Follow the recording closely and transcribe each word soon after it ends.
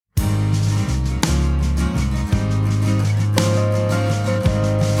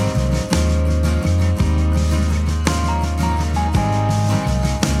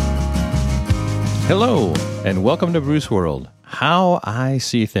Hello, and welcome to Bruce World, How I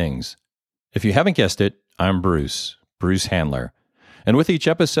See Things. If you haven't guessed it, I'm Bruce Handler. And with each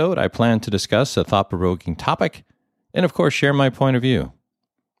episode, I plan to discuss a thought-provoking topic and, of course, share my point of view.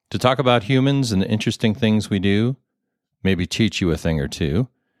 To talk about humans and the interesting things we do, maybe teach you a thing or two,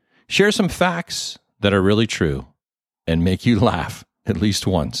 share some facts that are really true, and make you laugh at least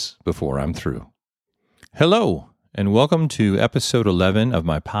once before I'm through. Hello, and welcome to episode 11 of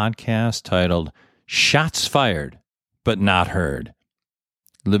my podcast titled Shots Fired, but Not Heard.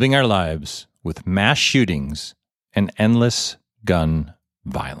 Living our lives with mass shootings and endless gun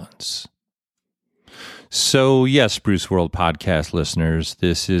violence. So yes, Bruce World podcast listeners,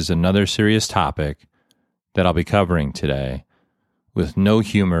 this is another serious topic that I'll be covering today with no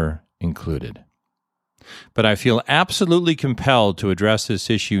humor included. But I feel absolutely compelled to address this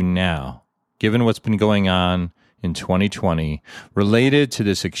issue now, given what's been going on in 2020 related to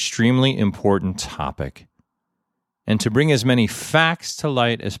this extremely important topic, and to bring as many facts to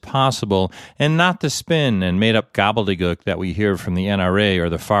light as possible and not the spin and made-up gobbledygook that we hear from the NRA or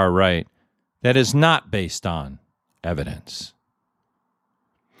the far right that is not based on evidence.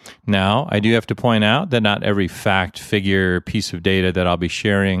 Now, I do have to point out that not every fact, figure, piece of data that I'll be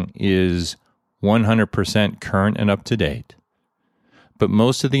sharing is 100% current and up to date, but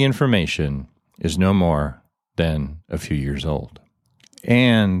most of the information is no more than a few years old.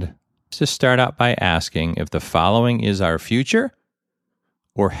 And to start out by asking if the following is our future,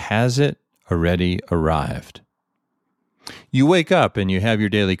 or has it already arrived? You wake up and you have your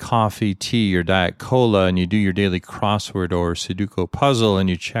daily coffee, tea, or Diet Cola, and you do your daily crossword or Sudoku puzzle, and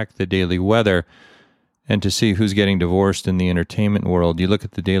you check the daily weather. And to see who's getting divorced in the entertainment world, you look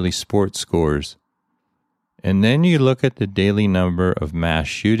at the daily sports scores. And then you look at the daily number of mass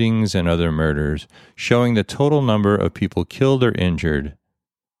shootings and other murders, showing the total number of people killed or injured,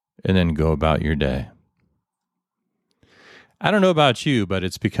 and then go about your day. I don't know about you, but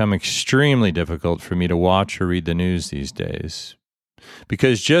it's become extremely difficult for me to watch or read the news these days.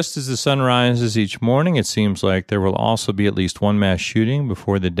 Because just as the sun rises each morning, it seems like there will also be at least one mass shooting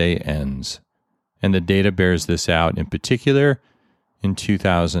before the day ends. And the data bears this out, in particular in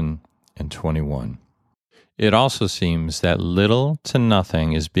 2021. It also seems that little to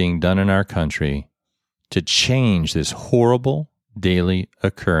nothing is being done in our country to change this horrible daily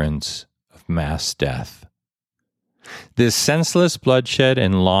occurrence of mass death. This senseless bloodshed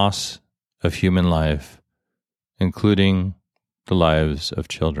and loss of human life, including the lives of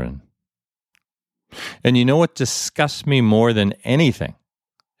children. And you know what disgusts me more than anything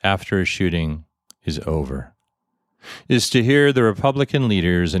after a shooting is over? Is to hear the Republican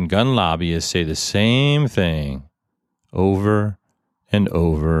leaders and gun lobbyists say the same thing over and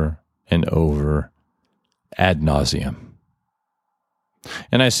over and over ad nauseum.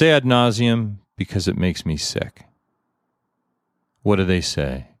 And I say ad nauseum because it makes me sick. What do they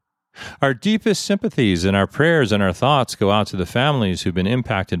say? Our deepest sympathies and our prayers and our thoughts go out to the families who've been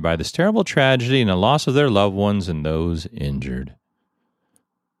impacted by this terrible tragedy and the loss of their loved ones and those injured.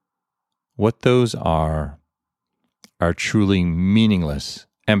 What those are truly meaningless,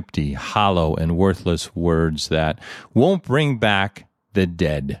 empty, hollow, and worthless words that won't bring back the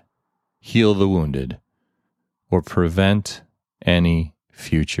dead, heal the wounded, or prevent any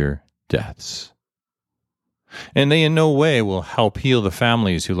future deaths. And they in no way will help heal the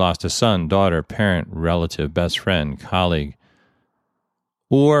families who lost a son, daughter, parent, relative, best friend, colleague,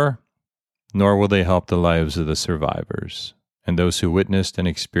 nor will they help the lives of the survivors and those who witnessed and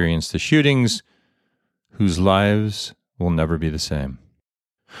experienced the shootings, whose lives will never be the same.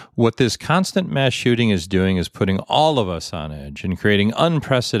 What this constant mass shooting is doing is putting all of us on edge and creating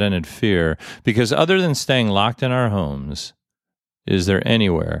unprecedented fear, because other than staying locked in our homes, is there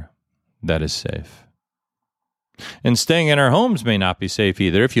anywhere that is safe? And staying in our homes may not be safe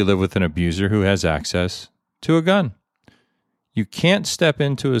either if you live with an abuser who has access to a gun. You can't step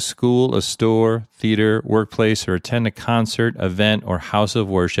into a school, a store, theater, workplace, or attend a concert, event, or house of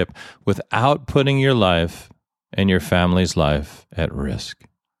worship without putting your life and your family's life at risk.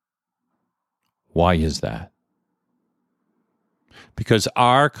 Why is that? Because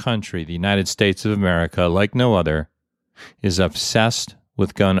our country, the United States of America, like no other, is obsessed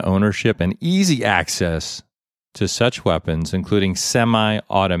with gun ownership and easy access to such weapons, including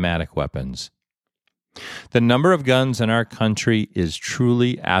semi-automatic weapons. The number of guns in our country is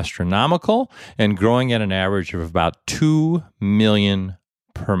truly astronomical and growing at an average of about 2 million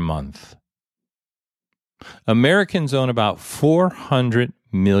per month. Americans own about 400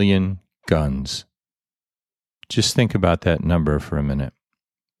 million guns. Just think about that number for a minute.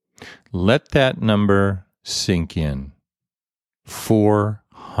 Let that number sink in.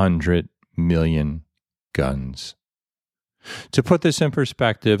 400 million guns. To put this in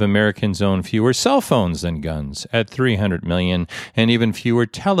perspective, Americans own fewer cell phones than guns at 300 million, and even fewer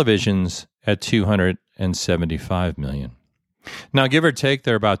televisions at 275 million. Now, give or take,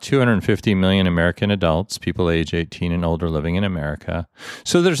 there are about 250 million American adults, people age 18 and older living in America.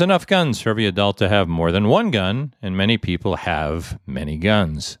 So there's enough guns for every adult to have more than one gun, and many people have many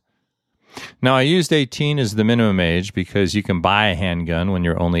guns. Now, I used 18 as the minimum age because you can buy a handgun when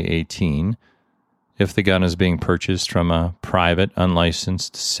you're only 18 if the gun is being purchased from a private,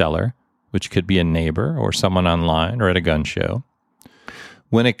 unlicensed seller, which could be a neighbor or someone online or at a gun show.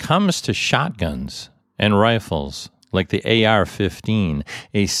 When it comes to shotguns and rifles, like the AR-15,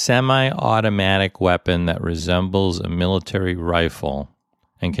 a semi-automatic weapon that resembles a military rifle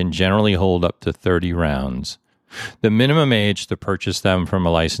and can generally hold up to 30 rounds, the minimum age to purchase them from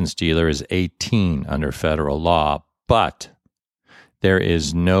a licensed dealer is 18 under federal law, but there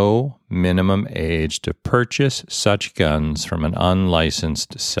is no minimum age to purchase such guns from an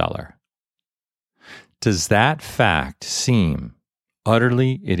unlicensed seller. Does that fact seem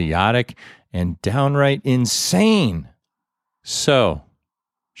utterly idiotic and downright insane? So,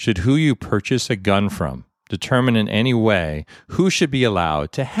 should who you purchase a gun from determine in any way who should be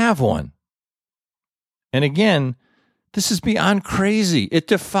allowed to have one? And again, this is beyond crazy. It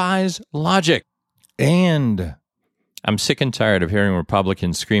defies logic. And I'm sick and tired of hearing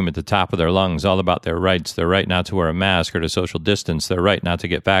Republicans scream at the top of their lungs all about their rights, their right not to wear a mask or to social distance, their right not to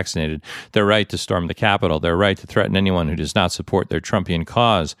get vaccinated, their right to storm the Capitol, their right to threaten anyone who does not support their Trumpian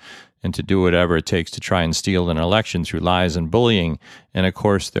cause, and to do whatever it takes to try and steal an election through lies and bullying, and of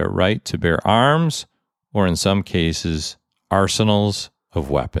course their right to bear arms, or in some cases, arsenals of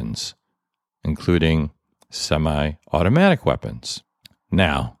weapons, including semi-automatic weapons.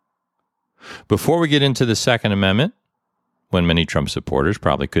 Now, before we get into the Second Amendment, when many Trump supporters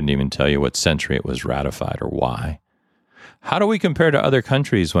probably couldn't even tell you what century it was ratified or why, how do we compare to other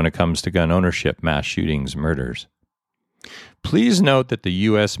countries when it comes to gun ownership, mass shootings, murders? Please note that the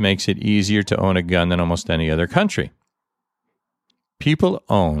U.S. makes it easier to own a gun than almost any other country. People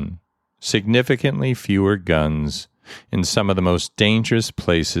own significantly fewer guns in some of the most dangerous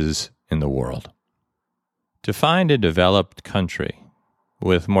places in the world. To find a developed country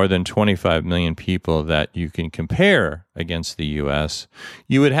with more than 25 million people that you can compare against the U.S.,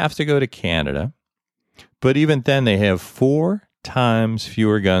 you would have to go to Canada. But even then, they have 4 times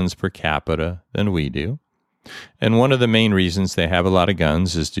fewer guns per capita than we do. And one of the main reasons they have a lot of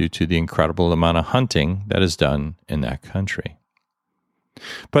guns is due to the incredible amount of hunting that is done in that country.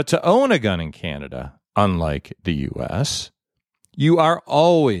 But to own a gun in Canada, unlike the U.S., you are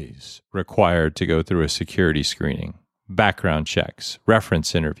always required to go through a security screening, background checks,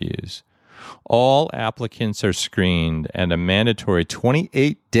 reference interviews. All applicants are screened, and a mandatory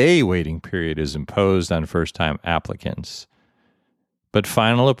 28-day waiting period is imposed on first-time applicants. But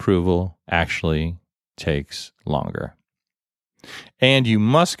final approval actually takes longer. And you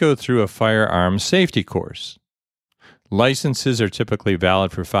must go through a firearms safety course. Licenses are typically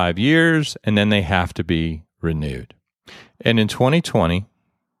valid for 5 years, and then they have to be renewed. And in 2020,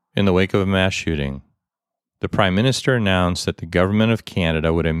 in the wake of a mass shooting, the Prime Minister announced that the government of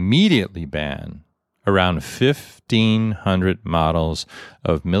Canada would immediately ban around 1,500 models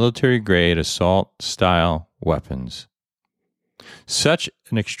of military-grade assault-style weapons. Such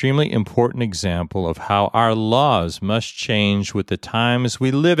an extremely important example of how our laws must change with the times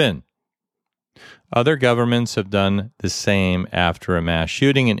we live in. Other governments have done the same after a mass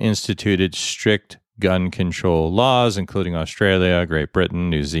shooting and instituted strict gun control laws, including Australia, Great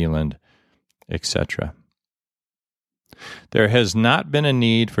Britain, New Zealand, etc. There has not been a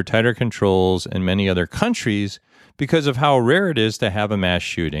need for tighter controls in many other countries because of how rare it is to have a mass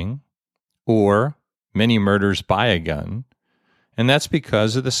shooting or many murders by a gun, and that's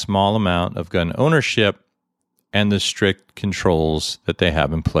because of the small amount of gun ownership and the strict controls that they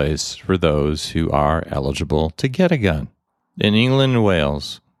have in place for those who are eligible to get a gun. In England and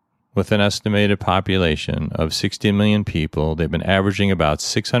Wales, with an estimated population of 60 million people, they've been averaging about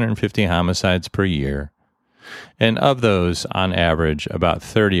 650 homicides per year. And of those, on average, about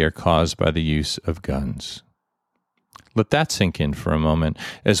 30 are caused by the use of guns. Let that sink in for a moment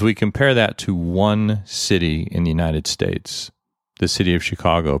as we compare that to one city in the United States, the city of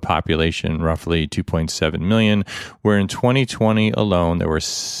Chicago, population roughly 2.7 million, where in 2020 alone there were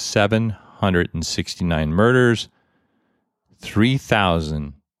 769 murders,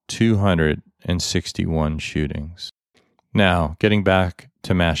 3,261 shootings. Now, getting back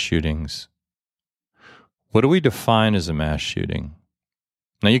to mass shootings. What do we define as a mass shooting?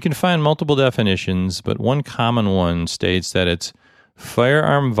 Now, you can find multiple definitions, but one common one states that it's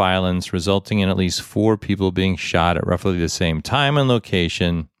firearm violence resulting in at least 4 people being shot at roughly the same time and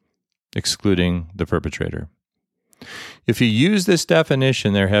location, excluding the perpetrator. If you use this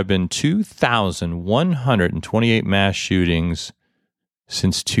definition, there have been 2,128 mass shootings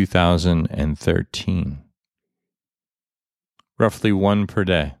since 2013. Roughly 1 per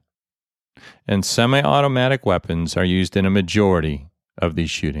day. And semi-automatic weapons are used in a majority of these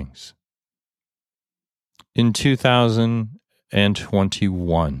shootings. In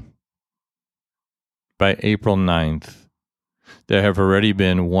 2021, by April 9th, there have already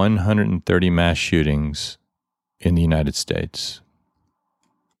been 130 mass shootings in the United States,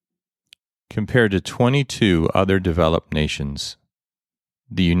 compared to 22 other developed nations.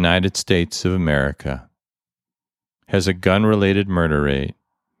 The United States of America has a gun-related murder rate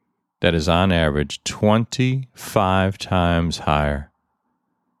that is on average 25 times higher.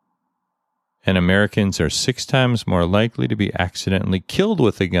 And Americans are 6 times more likely to be accidentally killed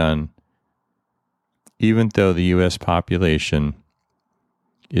with a gun, even though the U.S. population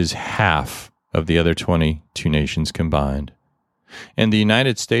is half of the other 22 nations combined. And the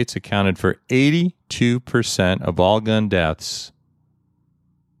United States accounted for 82% of all gun deaths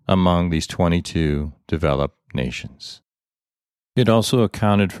among these 22 developed nations. It also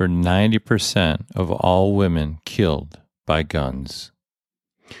accounted for 90% of all women killed by guns.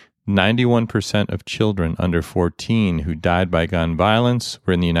 91% of children under 14 who died by gun violence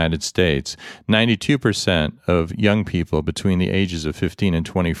were in the United States. 92% of young people between the ages of 15 and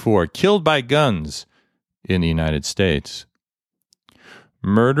 24 killed by guns in the United States.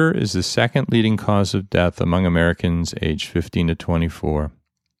 Murder is the second leading cause of death among Americans aged 15 to 24.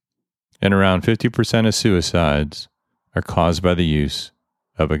 And around 50% of suicides are caused by the use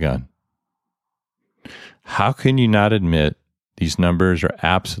of a gun. How can you not admit these numbers are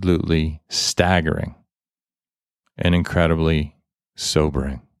absolutely staggering and incredibly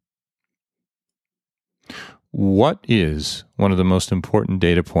sobering? What is one of the most important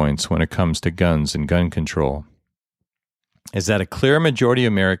data points when it comes to guns and gun control is that a clear majority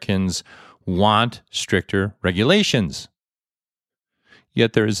of Americans want stricter regulations.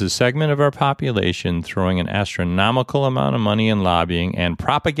 Yet there is a segment of our population throwing an astronomical amount of money in lobbying and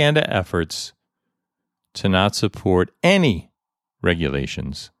propaganda efforts to not support any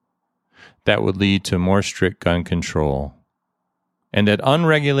regulations that would lead to more strict gun control, and that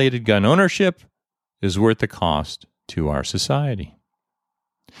unregulated gun ownership is worth the cost to our society.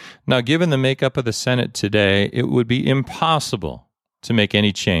 Now, given the makeup of the Senate today, it would be impossible to make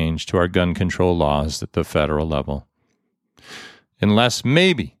any change to our gun control laws at the federal level, unless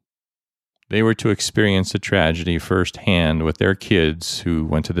maybe they were to experience a tragedy firsthand with their kids who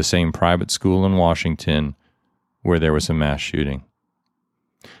went to the same private school in Washington where there was a mass shooting.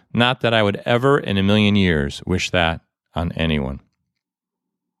 Not that I would ever in a million years wish that on anyone.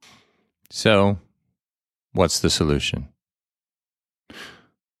 So, what's the solution?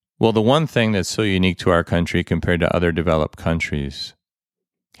 Well, the one thing that's so unique to our country compared to other developed countries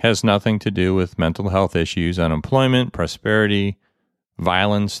has nothing to do with mental health issues, unemployment, prosperity,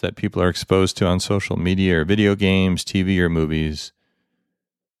 violence that people are exposed to on social media or video games, TV or movies.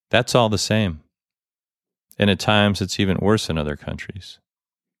 That's all the same. And at times it's even worse in other countries.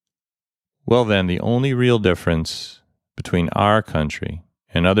 Well then, the only real difference between our country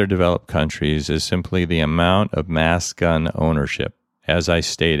and other developed countries is simply the amount of mass gun ownership. As I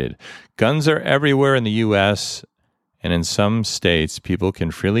stated, guns are everywhere in the U.S., and in some states, people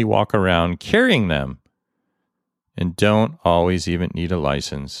can freely walk around carrying them and don't always even need a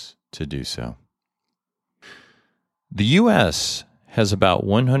license to do so. The U.S. has about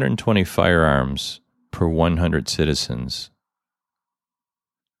 120 firearms per 100 citizens.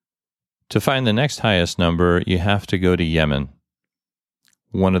 To find the next highest number, you have to go to Yemen,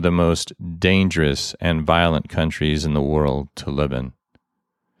 one of the most dangerous and violent countries in the world to live in.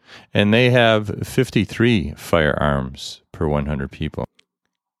 And they have 53 firearms per 100 people.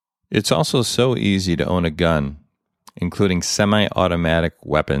 It's also so easy to own a gun, including semi-automatic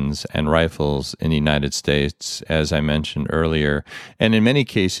weapons and rifles in the United States, as I mentioned earlier. And in many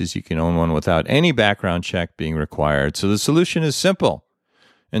cases, you can own one without any background check being required. So the solution is simple.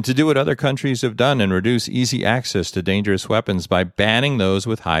 And to do what other countries have done and reduce easy access to dangerous weapons by banning those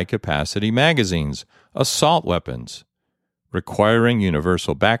with high-capacity magazines, assault weapons, requiring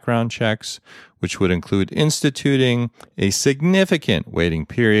universal background checks, which would include instituting a significant waiting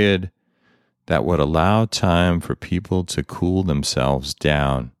period that would allow time for people to cool themselves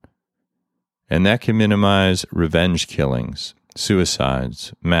down. And that can minimize revenge killings,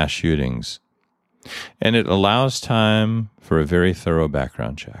 suicides, mass shootings. And it allows time for a very thorough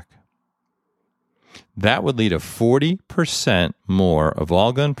background check. that would lead to 40% more of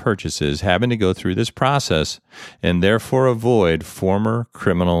all gun purchases having to go through this process and therefore avoid former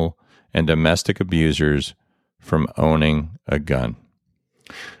criminal and domestic abusers from owning a gun.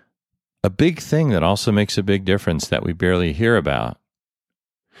 A big thing that also makes a big difference that we barely hear about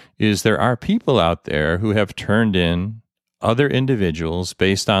is there are people out there who have turned in other individuals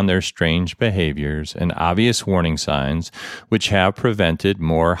based on their strange behaviors and obvious warning signs, which have prevented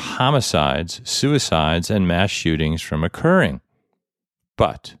more homicides, suicides, and mass shootings from occurring.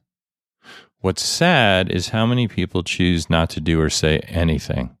 But what's sad is how many people choose not to do or say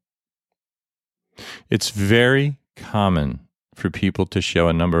anything. It's very common for people to show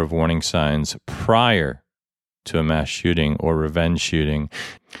a number of warning signs prior to a mass shooting or revenge shooting,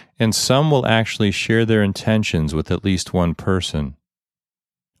 and some will actually share their intentions with at least one person.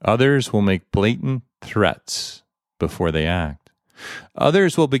 Others will make blatant threats before they act.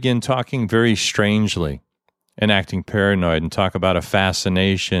 Others will begin talking very strangely and acting paranoid and talk about a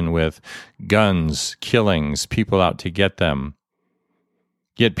fascination with guns, killings, people out to get them.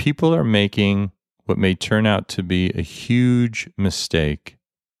 Yet people are making what may turn out to be a huge mistake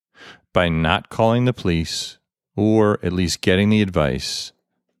by not calling the police or at least getting the advice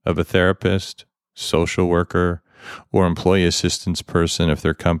of a therapist, social worker, or employee assistance person if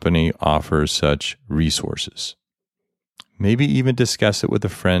their company offers such resources. Maybe even discuss it with a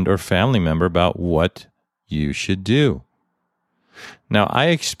friend or family member about what you should do. Now, I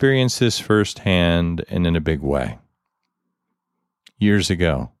experienced this firsthand and in a big way. Years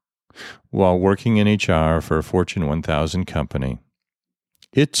ago, while working in HR for a Fortune 1000 company,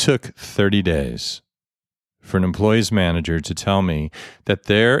 it took 30 days for an employee's manager to tell me that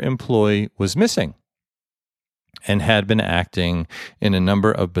their employee was missing and had been acting in a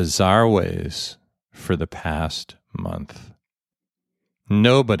number of bizarre ways for the past month.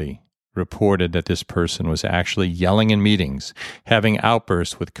 Nobody reported that this person was actually yelling in meetings, having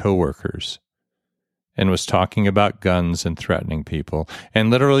outbursts with coworkers, and was talking about guns and threatening people, and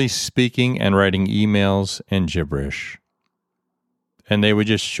literally speaking and writing emails and gibberish. And they would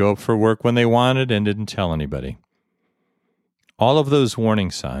just show up for work when they wanted and didn't tell anybody. All of those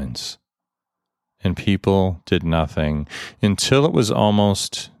warning signs, and people did nothing until it was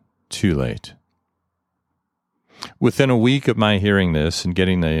almost too late. Within a week of my hearing this and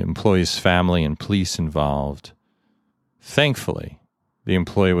getting the employee's family and police involved, thankfully, the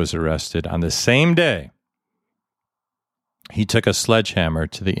employee was arrested on the same day. He took a sledgehammer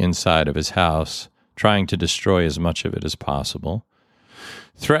to the inside of his house, trying to destroy as much of it as possible,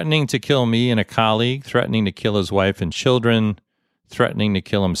 threatening to kill me and a colleague, threatening to kill his wife and children, threatening to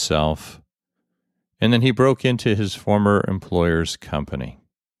kill himself. And then he broke into his former employer's company.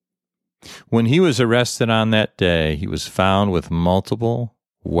 When he was arrested on that day, he was found with multiple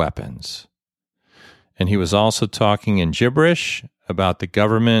weapons. And he was also talking in gibberish about the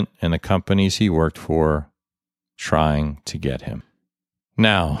government and the companies he worked for trying to get him.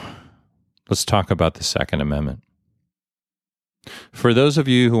 Now, let's talk about the Second Amendment. For those of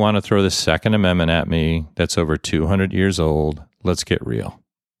you who want to throw the Second Amendment at me, that's over 200 years old, let's get real.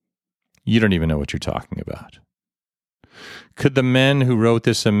 You don't even know what you're talking about. Could the men who wrote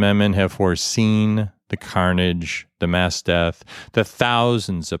this amendment have foreseen the carnage, the mass death, the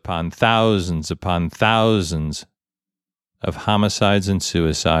thousands upon thousands upon thousands of homicides and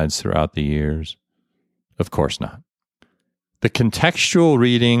suicides throughout the years? Of course not. The contextual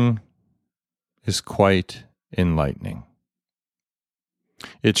reading is quite enlightening.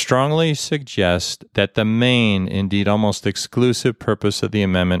 It strongly suggests that the main, indeed almost exclusive purpose of the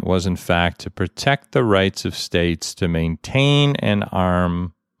amendment was in fact to protect the rights of states to maintain and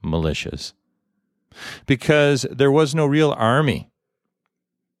arm militias. Because there was no real army.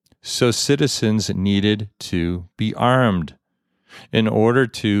 So citizens needed to be armed in order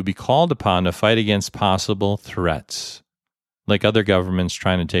to be called upon to fight against possible threats, like other governments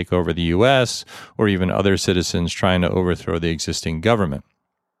trying to take over the U.S. or even other citizens trying to overthrow the existing government.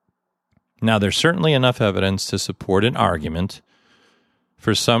 Now, there's certainly enough evidence to support an argument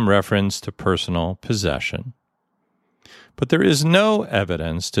for some reference to personal possession, but there is no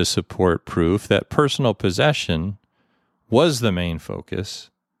evidence to support proof that personal possession was the main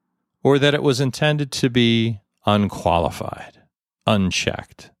focus or that it was intended to be unqualified,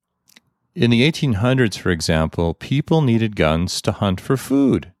 unchecked. In the 1800s, for example, people needed guns to hunt for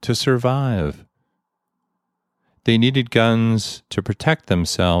food, to survive. They needed guns to protect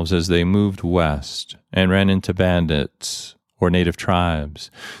themselves as they moved west and ran into bandits or native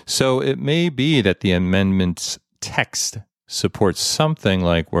tribes. So it may be that the amendment's text supports something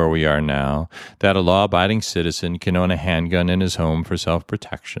like where we are now, that a law-abiding citizen can own a handgun in his home for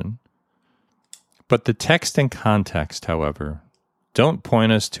self-protection. But the text and context, however, don't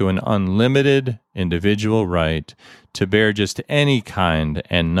point us to an unlimited individual right to bear just any kind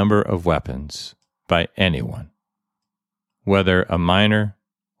and number of weapons by anyone, whether a minor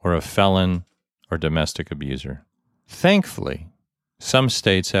or a felon or domestic abuser. Thankfully, some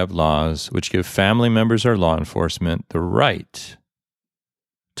states have laws which give family members or law enforcement the right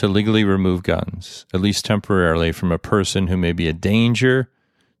to legally remove guns, at least temporarily, from a person who may be a danger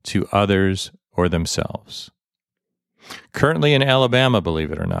to others or themselves. Currently in Alabama,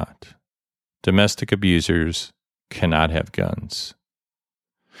 believe it or not, domestic abusers cannot have guns.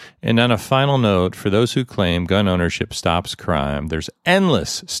 And on a final note, for those who claim gun ownership stops crime, there's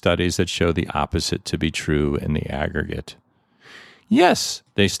endless studies that show the opposite to be true in the aggregate. Yes,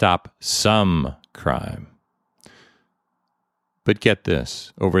 they stop some crime. But get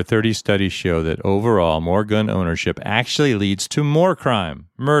this, over 30 studies show that overall more gun ownership actually leads to more crime,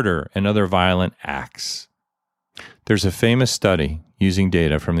 murder, and other violent acts. There's a famous study using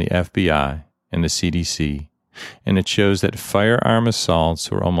data from the FBI and the CDC, and it shows that firearm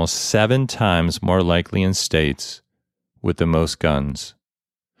assaults were almost 7 times more likely in states with the most guns.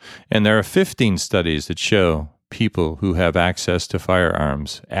 And there are 15 studies that show people who have access to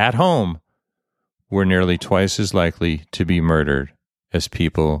firearms at home were nearly twice as likely to be murdered as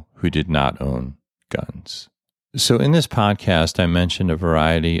people who did not own guns. So in this podcast, I mentioned a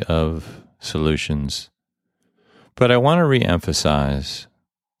variety of solutions, but I want to reemphasize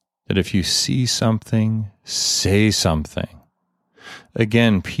that if you see something, say something.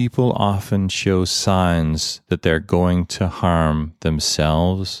 Again, people often show signs that they're going to harm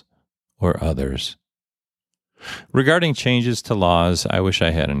themselves or others. Regarding changes to laws, I wish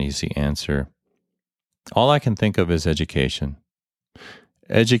I had an easy answer. All I can think of is education.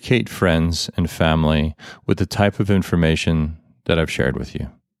 Educate friends and family with the type of information that I've shared with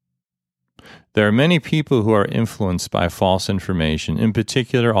you. There are many people who are influenced by false information, in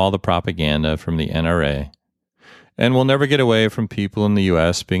particular all the propaganda from the NRA, and we'll never get away from people in the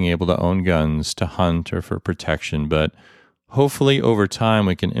U.S. being able to own guns to hunt or for protection, but hopefully over time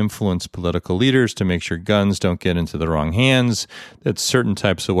we can influence political leaders to make sure guns don't get into the wrong hands, that certain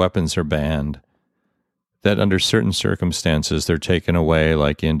types of weapons are banned, that under certain circumstances they're taken away,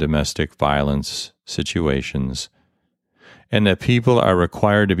 like in domestic violence situations, and that people are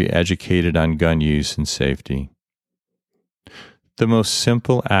required to be educated on gun use and safety. The most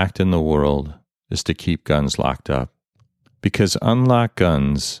simple act in the world is to keep guns locked up, because unlocked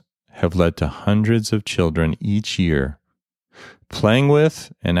guns have led to hundreds of children each year playing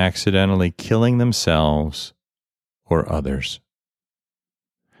with and accidentally killing themselves or others.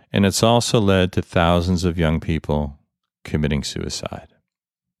 And it's also led to thousands of young people committing suicide.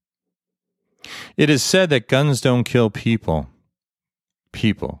 It is said that guns don't kill people.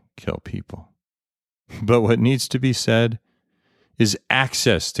 People kill people. But what needs to be said is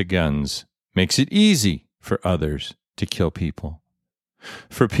access to guns makes it easy for others to kill people.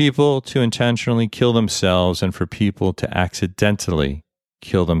 For people to intentionally kill themselves and for people to accidentally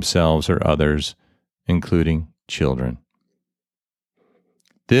kill themselves or others, including children.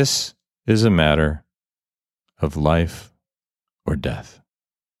 This is a matter of life or death.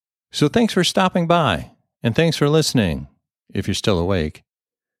 So thanks for stopping by, and thanks for listening, if you're still awake.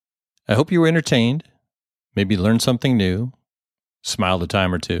 I hope you were entertained, maybe learned something new, smiled a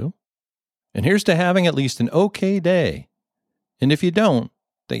time or two, and here's to having at least an okay day. And if you don't,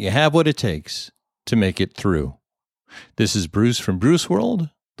 that you have what it takes to make it through. This is Bruce from Bruce World,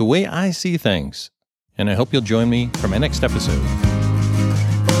 the way I see things, and I hope you'll join me for my next episode.